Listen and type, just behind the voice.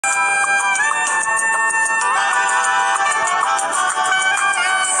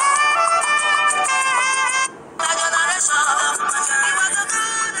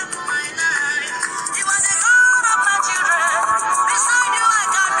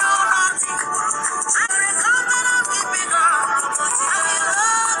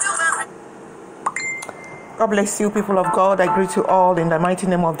God bless you, people of God. I greet you all in the mighty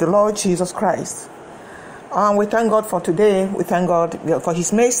name of the Lord Jesus Christ. We thank God for today. We thank God for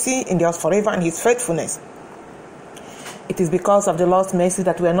His mercy endures forever and His faithfulness. It is because of the Lord's mercy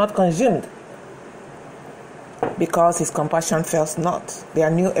that we are not consumed, because His compassion fails not. They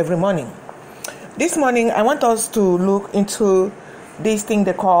are new every morning. This morning, I want us to look into this thing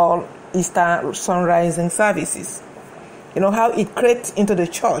they call Easter sunrising services. You know how it crept into the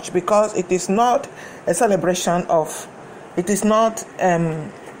church, because it is not a celebration of, it is not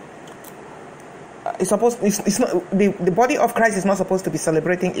it's not the body of Christ is not supposed to be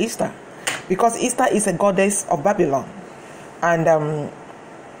celebrating Easter, because Easter is a goddess of Babylon, and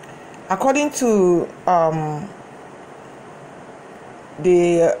according to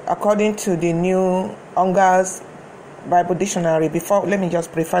the New Ungar's Bible Dictionary. Before, let me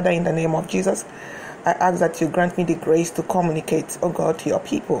just pray. Father, in the name of Jesus, I ask that you grant me the grace to communicate, oh God, to your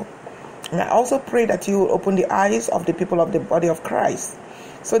people. And I also pray that you will open the eyes of the people of the body of Christ,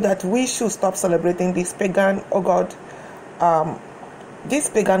 so that we should stop celebrating this pagan, oh God, this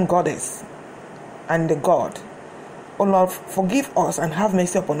pagan goddess and the God. Oh Lord, forgive us and have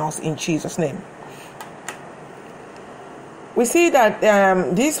mercy upon us in Jesus' name. We see that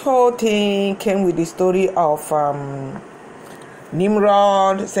this whole thing came with the story of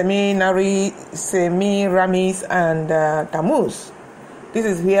Nimrod, Semiramis, and Tammuz. This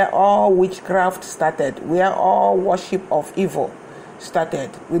is where all witchcraft started, where all worship of evil started,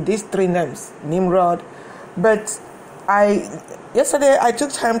 with these three names, Nimrod. But yesterday I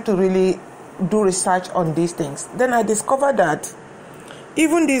took time to really do research on these things. Then I discovered that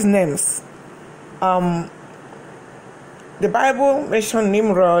even these names, the Bible mentioned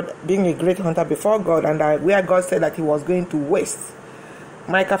Nimrod being a great hunter before God, and where God said that he was going to waste.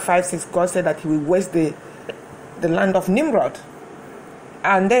 Micah 5:6, God said that he will waste the land of Nimrod.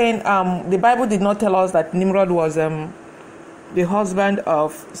 And then the Bible did not tell us that Nimrod was the husband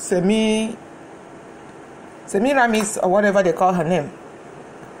of Semiramis, or whatever they call her name.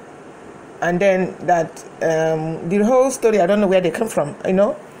 And then that the whole story, I don't know where they come from,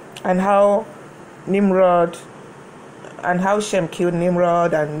 and how Nimrod, and how Shem killed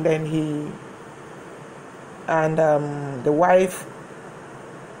Nimrod, and then the wife,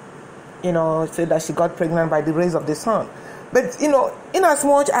 said that she got pregnant by the rays of the sun. But, in as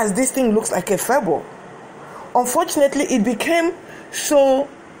much as this thing looks like a fable, unfortunately, the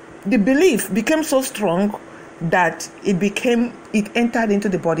belief became so strong that it entered into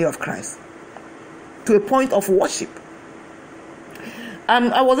the body of Christ to a point of worship.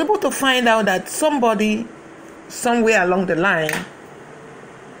 I was able to find out that somebody somewhere along the line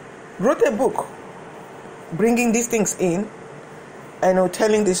wrote a book bringing these things in and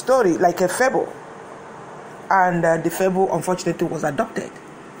telling the story like a fable, and the fable unfortunately was adopted.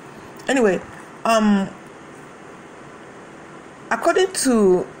 Anyway, according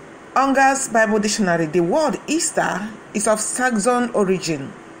to Ungar's Bible Dictionary, the word Easter is of Saxon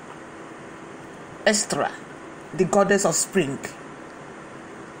origin. Estra, the goddess of spring,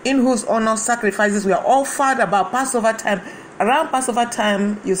 in whose honor sacrifices were offered about Passover time. Around Passover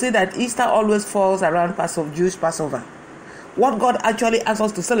time, you see that Easter always falls around Jewish Passover. What God actually asks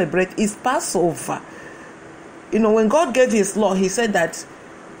us to celebrate is Passover. When God gave His law, He said that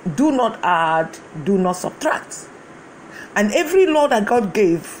do not add, do not subtract. And every law that God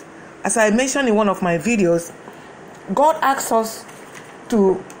gave, as I mentioned in one of my videos, God asks us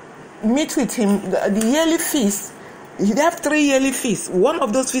to meet with Him. The yearly feast, they have 3 yearly feasts. One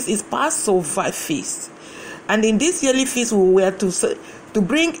of those feasts is Passover feast, and in this yearly feast we were to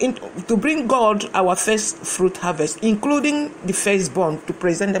bring God our first fruit harvest, including the firstborn, to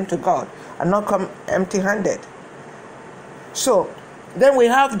present them to God and not come empty-handed. So then we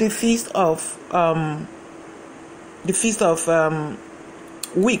have the feast of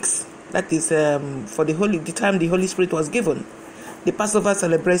weeks. That is for the time the Holy Spirit was given. The Passover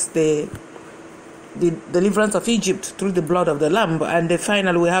celebrates the deliverance of Egypt through the blood of the lamb, and then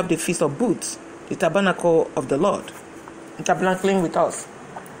finally we have the Feast of Booths, the tabernacle of the Lord, tabernacling with us.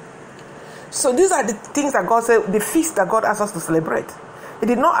 So these are the things that God said, the feast that God asked us to celebrate. He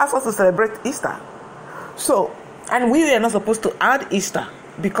did not ask us to celebrate Easter. So, and we were not supposed to add Easter,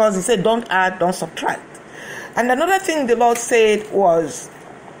 because He said don't add, don't subtract. And another thing the Lord said was,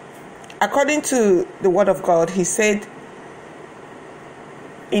 according to the word of God, He said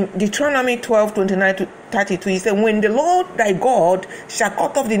in Deuteronomy 12:29-32, He said, when the Lord thy God shall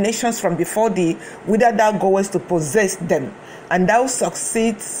cut off the nations from before thee, whither thou goest to possess them, and thou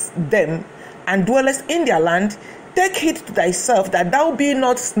succeedest them, and dwellest in their land, take heed to thyself that thou be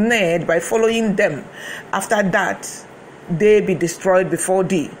not snared by following them after that, they be destroyed before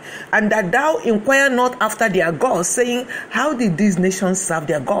thee, and that thou inquire not after their gods, saying, how did these nations serve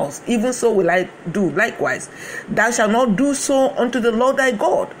their gods? Even so will I do likewise. Thou shalt not do so unto the Lord thy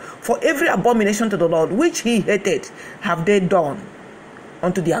God, for every abomination to the Lord which he hated have they done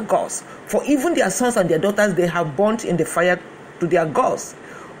unto their gods. For even their sons and their daughters they have burnt in the fire to their gods.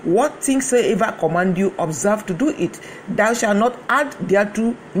 What things soever I command you, observe to do it. Thou shalt not add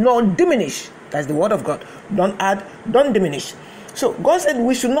thereto, nor diminish. That's the word of God. Don't add, don't diminish. So God said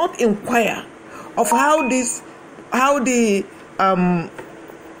we should not inquire of how the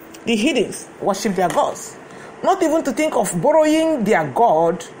heathens worship their gods. Not even to think of borrowing their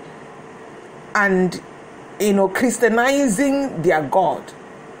God and Christianizing their God.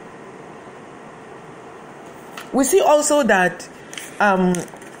 We see also that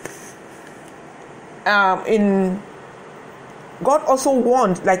in God also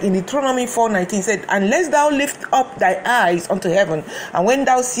warned, like in Deuteronomy 4:19 said, unless thou lift up thy eyes unto heaven, and when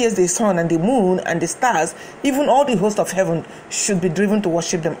thou seest the sun and the moon and the stars, even all the host of heaven should be driven to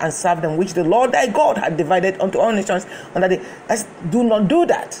worship them and serve them, which the Lord thy God had divided unto all nations under the. Do not do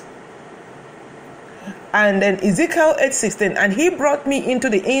that. And then Ezekiel 8:16, and he brought me into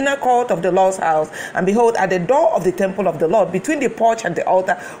the inner court of the Lord's house, and behold, at the door of the temple of the Lord, between the porch and the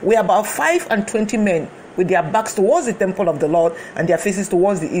altar, were about 25 men, with their backs towards the temple of the Lord and their faces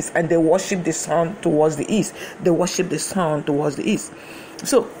towards the east, and they worship the sun towards the east. They worship the sun towards the east.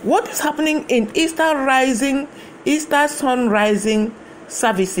 So what is happening in Easter sun rising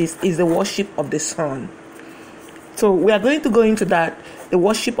services is the worship of the sun. So we are going to go into that, the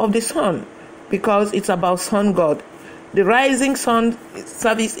worship of the sun, because it's about sun god. The rising sun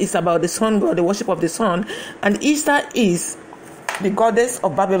service is about the sun god, the worship of the sun, and Easter is the goddess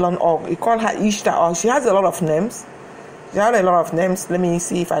of Babylon, or we call her Ishtar, or she has a lot of names. She has a lot of names. Let me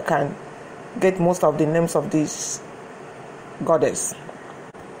see if I can get most of the names of this goddess.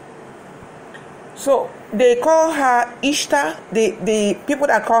 So they call her Ishtar. The people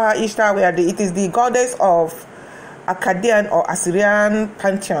that call her Ishtar, it is the goddess of Akkadian or Assyrian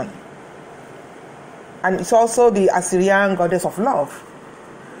pantheon, and it's also the Assyrian goddess of love.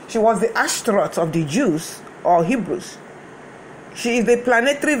 She was the Ashtaroth of the Jews or Hebrews. She is the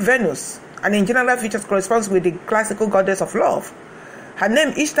planetary Venus, and in general features corresponds with the classical goddess of love. Her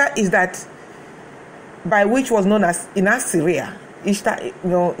name Ishtar is that by which was known as in Assyria. Ishtar,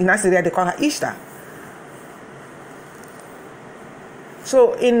 in Assyria they call her Ishtar.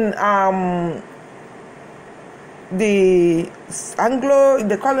 So in the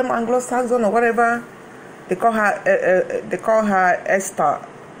they call them Anglo-Saxon or whatever, they call her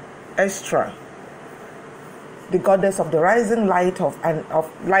Estra, the goddess of the rising light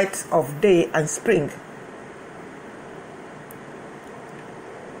of day and spring.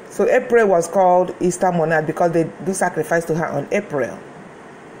 So April was called Easter monad because they do sacrifice to her on April.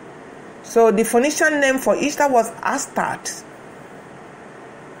 So the Phoenician name for Easter was Astarte,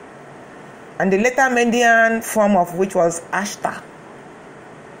 and the later Median form of which was Ashtar.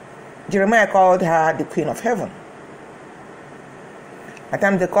 Jeremiah called her the Queen of Heaven. At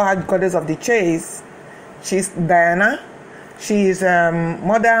times they call her goddess of the chase. She's Diana. She is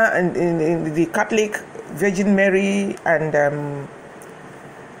mother in the Catholic Virgin Mary, and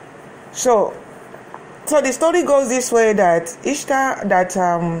so the story goes this way, that Ishtar,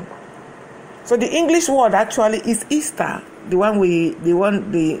 so the English word actually is Easter, the one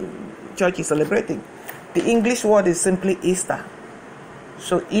the church is celebrating. The English word is simply Easter.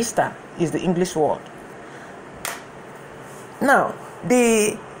 So Easter is the English word. Now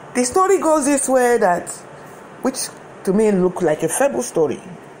the story goes this way, which to me look like a fable story.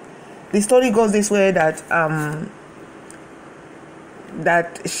 The story goes this way, that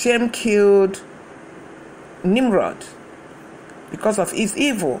Shem killed Nimrod because of his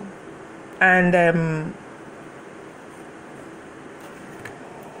evil, and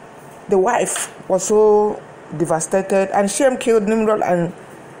the wife was so devastated, and Shem killed Nimrod and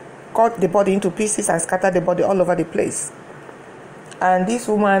cut the body into pieces and scattered the body all over the place. And this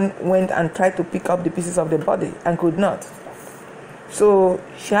woman went and tried to pick up the pieces of the body and could not. So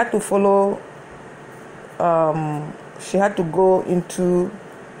she had to follow, she had to go into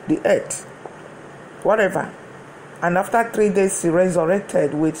the earth, whatever. And after 3 days, she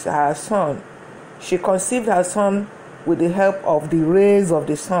resurrected with her son. She conceived her son with the help of the rays of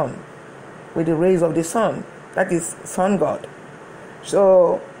the sun. With the rays of the sun. That is sun god.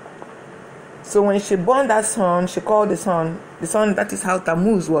 So when she born that son, she called the son, that is how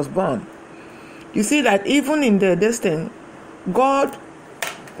Tammuz was born. You see that even in the destiny,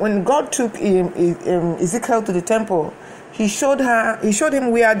 when God took Ezekiel to the temple, he showed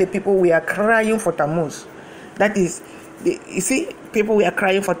him where the people were crying for Tammuz. That is, You see, people were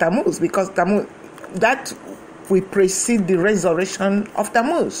crying for Tammuz because Tammuz, that will precede the resurrection of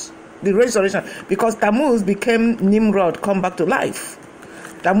Tammuz. The resurrection, because Tammuz became Nimrod, come back to life.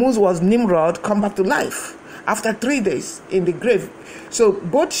 Tammuz was Nimrod, come back to life after 3 days in the grave. So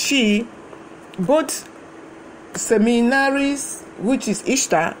both Seminaries, which is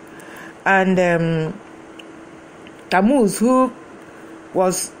Ishtar, and Tammuz, who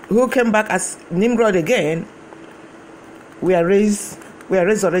came back as Nimrod again, were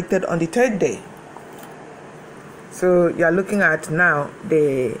resurrected on the 3rd day. So you are looking at now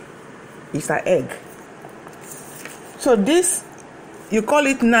the Easter egg. So this, you call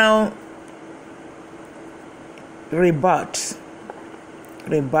it now rebirth,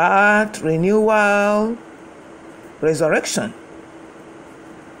 renewal, resurrection.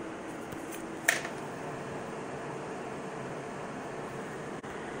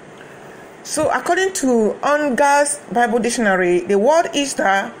 So according to Ungar's Bible Dictionary, the word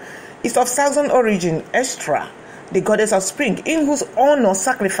Easter is of Saxon origin, Estra, the goddess of spring, in whose honor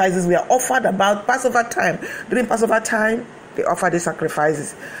sacrifices were offered about Passover time. During Passover time, they offered the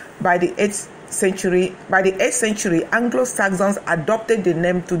sacrifices. By the 8th century, Anglo-Saxons adopted the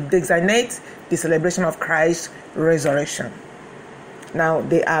name to designate the celebration of Christ's resurrection. Now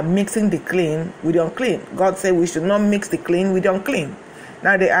they are mixing the clean with the unclean. God said we should not mix the clean with the unclean.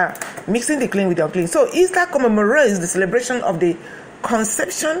 Now they are mixing the clean with the unclean. So Easter commemorates the celebration of the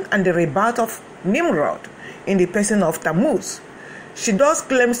conception and the rebirth of Nimrod in the person of Tammuz. She thus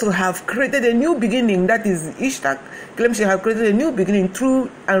claims to have created a new beginning. That is, Ishtar claims to have created a new beginning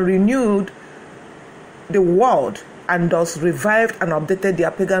through and renewed the world, and thus revived and updated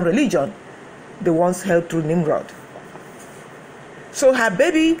their pagan religion they once held through Nimrod. So her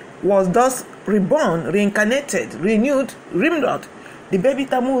baby was thus reborn, reincarnated, renewed Nimrod. The baby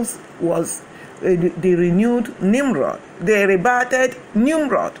Tammuz was the renewed Nimrod, the rebirthed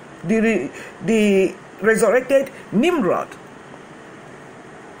Nimrod, the resurrected Nimrod.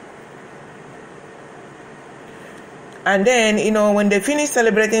 And then, when they finish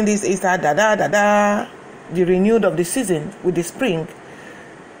celebrating this Easter, the renewed of the season with the spring,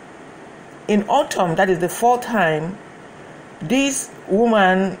 in autumn, that is the 4th time, this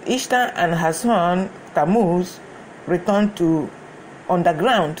woman, Ishtar, and her son, Tammuz, returned to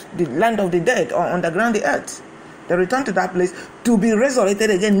underground, the land of the dead, or underground the earth. They return to that place to be resurrected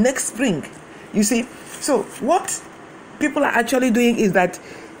again next spring. You see, so what people are actually doing is that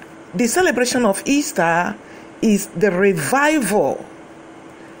the celebration of Easter is the revival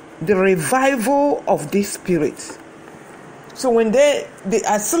of this spirit. So when they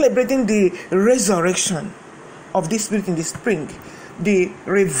are celebrating the resurrection of this spirit in the spring, the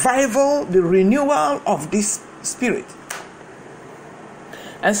revival, the renewal of this spirit.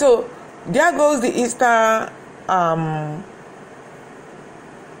 And so there goes the Easter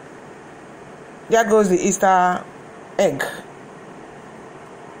egg.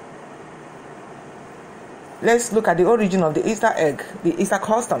 Let's look at the origin of the Easter egg, the Easter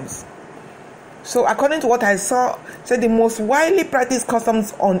customs. So according to what I saw, the most widely practiced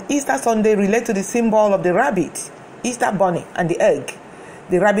customs on Easter Sunday relate to the symbol of the rabbit, Easter bunny, and the egg.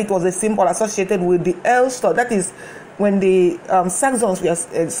 The rabbit was a symbol associated with the Elster. That is, when the Saxons were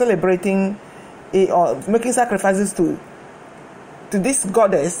celebrating or making sacrifices to this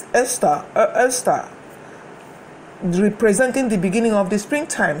goddess, Elster, representing the beginning of the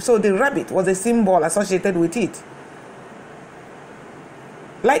springtime. So the rabbit was a symbol associated with it.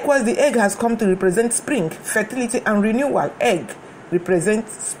 Likewise, the egg has come to represent spring, fertility, and renewal. Egg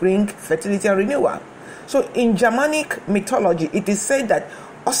represents spring, fertility, and renewal. So in Germanic mythology, it is said that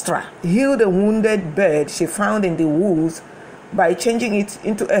Ostra healed a wounded bird she found in the woods by changing it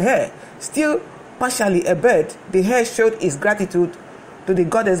into a hare. Still partially a bird, the hare showed its gratitude to the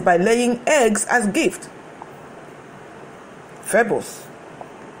goddess by laying eggs as gift. Fables.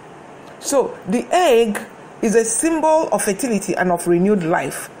 So the egg is a symbol of fertility and of renewed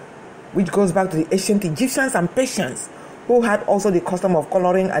life, which goes back to the ancient Egyptians and Persians, who had also the custom of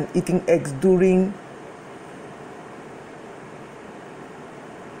coloring and eating eggs during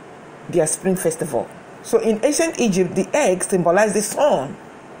their spring festival. So in ancient Egypt, the egg symbolized the sun,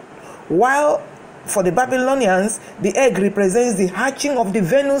 while for the Babylonians, the egg represents the hatching of the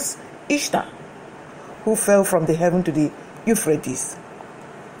Venus Ishtar, who fell from the heaven to the Euphrates.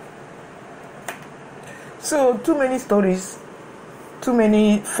 So too many stories, too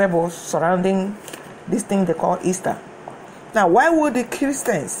many fables surrounding this thing they call Easter. Now, why would the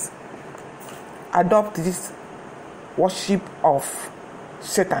Christians adopt this worship of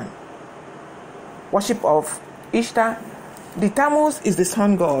Satan, worship of Ishtar The Tammuz is the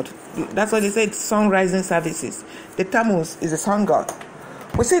sun god. That's why they said sun rising services. The Tammuz is the sun god.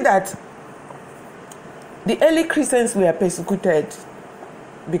 We see that the early Christians were persecuted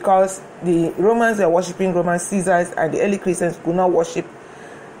because the Romans were worshipping Roman Caesars, and the early Christians could not worship.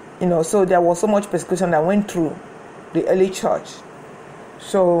 So there was so much persecution that went through the early church.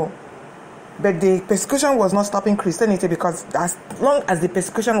 But the persecution was not stopping Christianity, because as long as the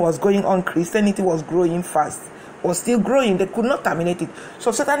persecution was going on, Christianity was growing fast, was still growing. They could not terminate it.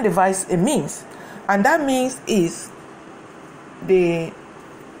 So Satan devised a means, and that means is the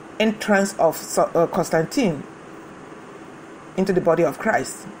entrance of Constantine into the body of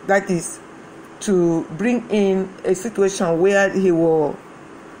Christ. That is to bring in a situation where he will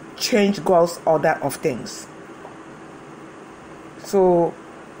change God's order of things. So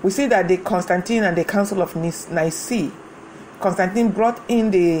we see that the Constantine and the Council of Nicaea, Constantine brought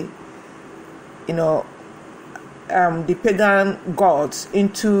in the pagan gods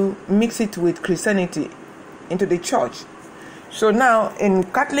mix it with Christianity into the church. So now in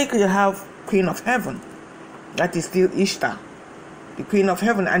Catholic you have Queen of Heaven, that is still Ishtar, the Queen of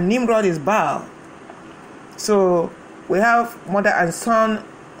Heaven, and Nimrod is Baal. So we have Mother and Son,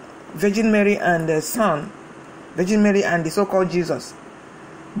 Virgin Mary and the Son, Virgin Mary and the so-called Jesus.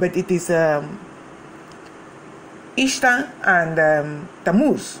 But it is Ishtar and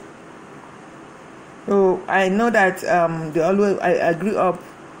Tammuz. So I know that I grew up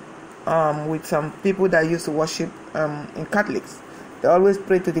with some people that used to worship in Catholics. They always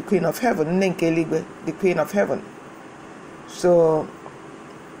pray to the Queen of Heaven, the Queen of Heaven. So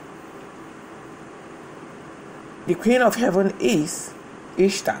the Queen of Heaven is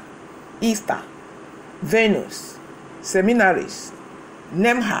Ishtar, Easter, Venus, Seminaries.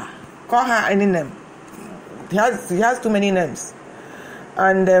 Name her, call her any name. He has too many names.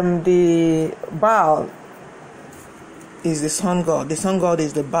 And the Baal is the sun god. The sun god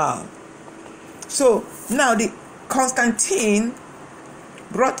is the Baal. So now the Constantine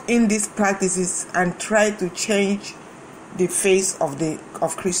brought in these practices and tried to change the face of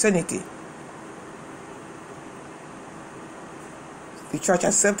Christianity. The church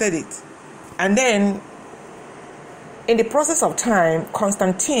accepted it, and then in the process of time,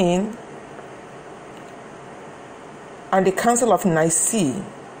 Constantine and the Council of Nicaea,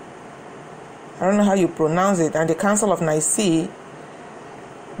 I don't know how you pronounce it, and the Council of Nicaea,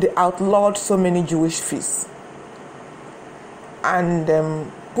 they outlawed so many Jewish feasts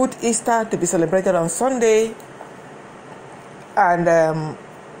and put Easter to be celebrated on Sunday, and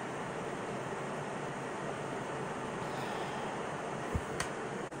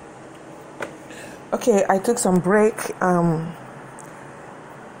okay, I took some break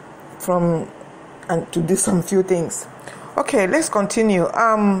to do some few things. Okay, let's continue.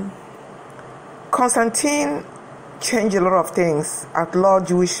 Constantine changed a lot of things, outlawed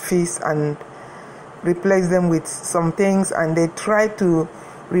Jewish feasts and replaced them with some things, and they tried to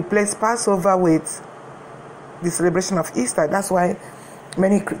replace Passover with the celebration of Easter. That's why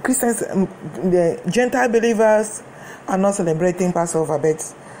many Christians, the Gentile believers, are not celebrating Passover,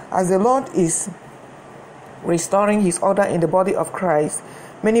 but as the Lord is restoring his order in the body of Christ,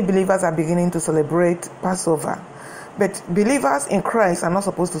 many believers are beginning to celebrate Passover. But believers in Christ are not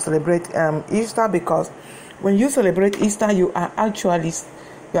supposed to celebrate Easter, because when you celebrate Easter, you are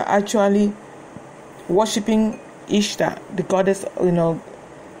actually worshiping Ishtar, the goddess,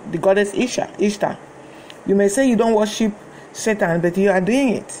 the goddess Ishtar. You may say you don't worship Satan, but you are doing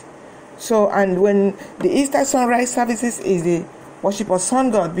it. So, and when the Easter sunrise services is the worship of sun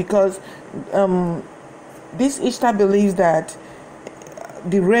god, because this Ishtar believes that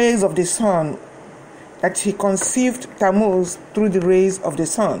the rays of the sun, that he conceived Tammuz through the rays of the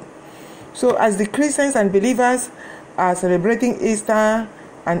sun. So as the Christians and believers are celebrating Easter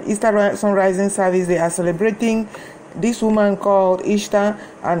and Easter sunrising service, they are celebrating this woman called Ishtar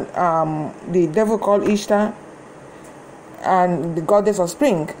and the devil called Ishtar and the goddess of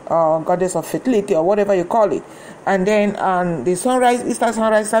spring or goddess of fertility or whatever you call it. And then the Easter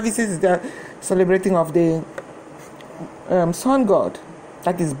sunrise services, they're celebrating of the sun god,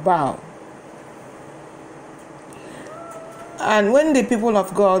 that is Baal. And when the people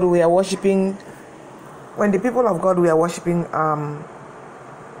of God were worshiping,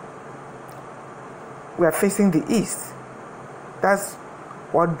 were facing the east, that's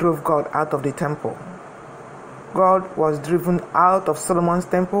what drove God out of the temple. God was driven out of Solomon's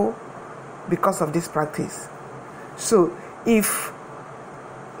temple because of this practice. So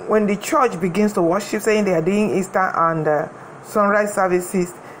when the church begins to worship, saying they are doing Easter and sunrise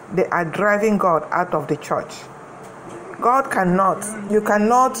services, they are driving God out of the church. You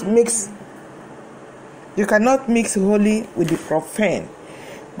cannot mix You cannot mix holy with the profane.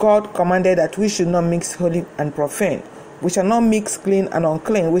 God commanded that we should not mix holy and profane. We shall not mix clean and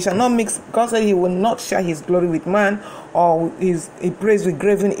unclean. We shall not mix. God said he will not share his glory with man or his praise with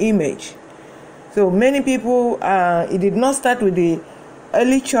graven image. So many people, it did not start with the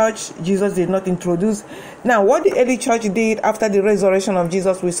early church. Jesus did not introduce. Now, what the early church did after the resurrection of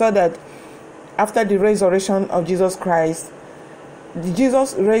Jesus, we saw that after the resurrection of Jesus Christ,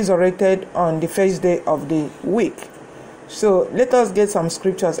 Jesus resurrected on the first day of the week. So let us get some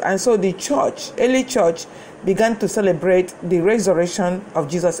scriptures. And so the church, early church, began to celebrate the resurrection of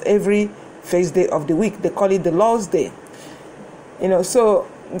Jesus every first day of the week. They call it the Lord's Day. So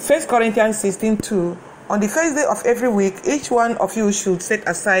 1 Corinthians 16:2, on the first day of every week, each one of you should set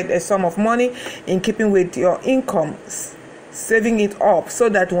aside a sum of money in keeping with your income, saving it up, so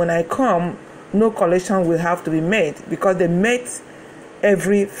that when I come, no collection will have to be made, because they met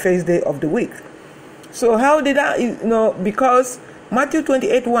every first day of the week. So how did that, because Matthew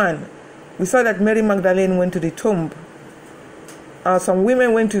 28:1, we saw that Mary Magdalene went to the tomb. Some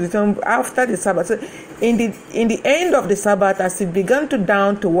women went to the tomb after the Sabbath. So in the end of the Sabbath, as it began to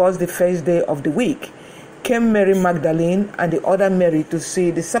dawn towards the first day of the week, came Mary Magdalene and the other Mary to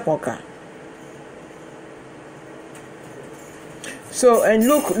see the sepulchre. So in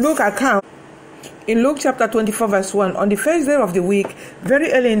Luke account, in Luke chapter 24 verse 1, on the first day of the week,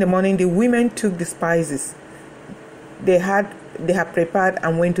 very early in the morning, the women took the spices they had prepared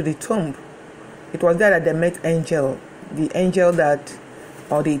and went to the tomb. It was there that they met the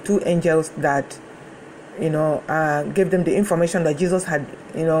two angels that gave them the information that Jesus had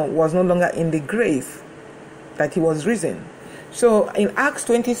was no longer in the grave, that he was risen. So in Acts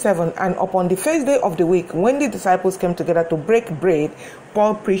 27, and upon the first day of the week, when the disciples came together to break bread,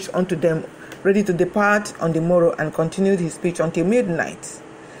 Paul preached unto them, ready to depart on the morrow, and continued his speech until midnight.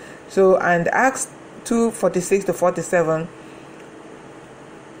 So, and Acts 2:46-47,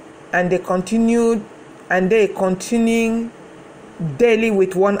 and they continuing daily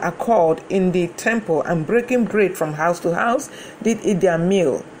with one accord in the temple, and breaking bread from house to house, did eat their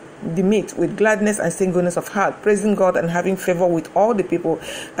meat with gladness and singleness of heart, praising God and having favor with all the people.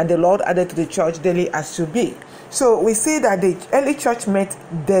 And the Lord added to the church daily as to be. So we see that the early church met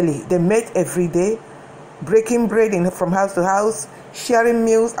daily. They met every day, breaking bread from house to house, sharing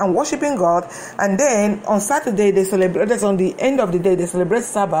meals and worshiping God. And then on Saturday, they celebrate. That's on the end of the day, they celebrate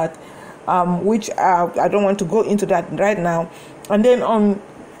Sabbath, which I don't want to go into that right now. And then on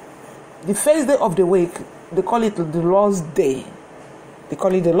the first day of the week, they call it the Lord's Day. They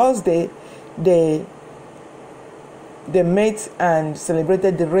call it the Lord's Day. They met and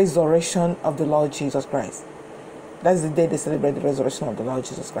celebrated the resurrection of the Lord Jesus Christ. That's the day they celebrate the resurrection of the Lord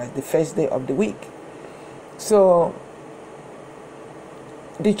Jesus Christ, the first day of the week. So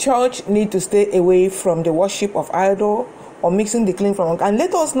the church need to stay away from the worship of idol or mixing the clean from. And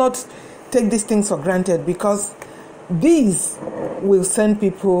let us not take these things for granted, because these will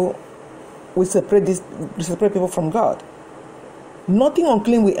separate people from God. Nothing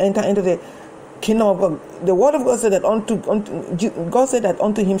unclean will enter into the kingdom of God. The word of God said that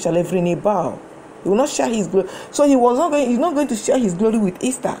unto him shall every knee bow. He will not share his glory. So he's not going to share his glory with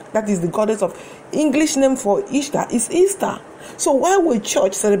Easter. That is the goddess of English name for Easter is Easter. So why would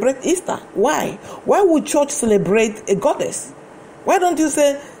church celebrate Easter? Why? Why would church celebrate a goddess? Why don't you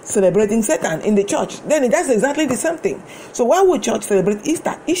say celebrating Satan in the church? Then that's exactly the same thing. So why would church celebrate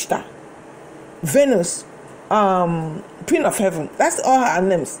Easter, Venus, Queen of Heaven? That's all her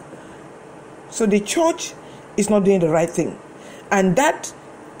names. So the church is not doing the right thing, and that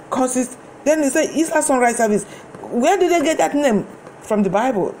causes. Then they say Easter sunrise service. Where did they get that name? From the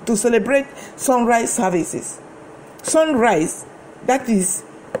Bible, to celebrate sunrise services. Sunrise, that is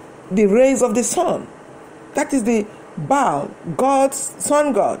the rays of the sun. That is the Baal, God's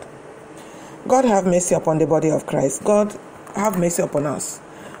sun god. God have mercy upon the body of Christ. God have mercy upon us.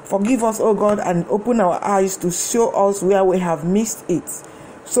 Forgive us, O God, and open our eyes to show us where we have missed it,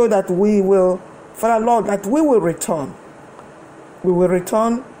 so that we will, Father Lord, that we will return. We will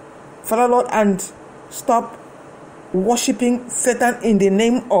return, Father Lord, and stop worshipping Satan in the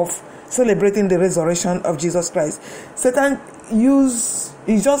name of celebrating the resurrection of Jesus Christ. Satan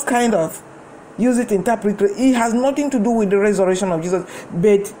just kind of use it interpret. It has nothing to do with the resurrection of Jesus,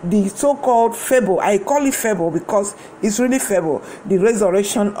 but the so-called fable. I call it fable because it's really fable. The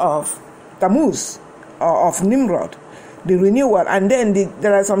resurrection of Tammuz, or of Nimrod, the renewal. And then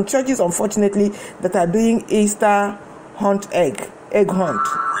there are some churches, unfortunately, that are doing Easter egg hunt.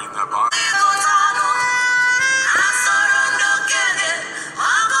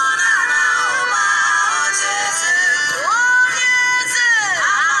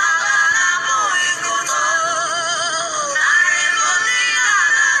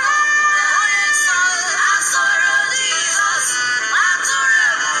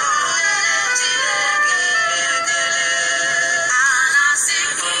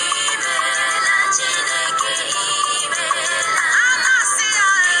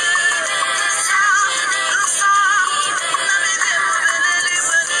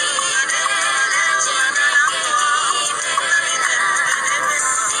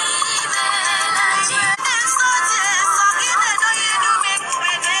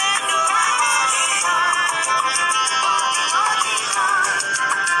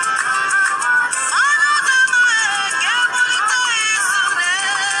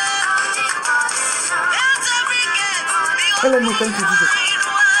 Tell me, thank you, Jesus.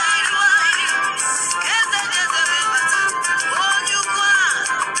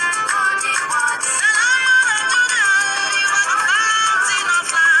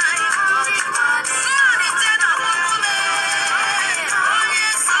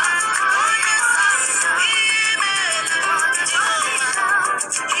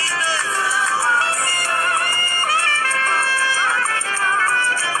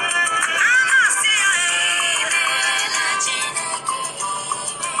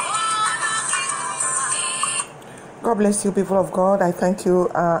 God bless you, people of God. I thank you.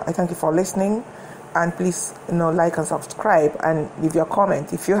 I thank you for listening, and please, like and subscribe and leave your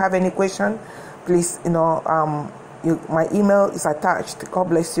comment. If you have any question, please, my email is attached. God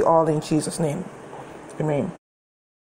bless you all in Jesus' name. Amen.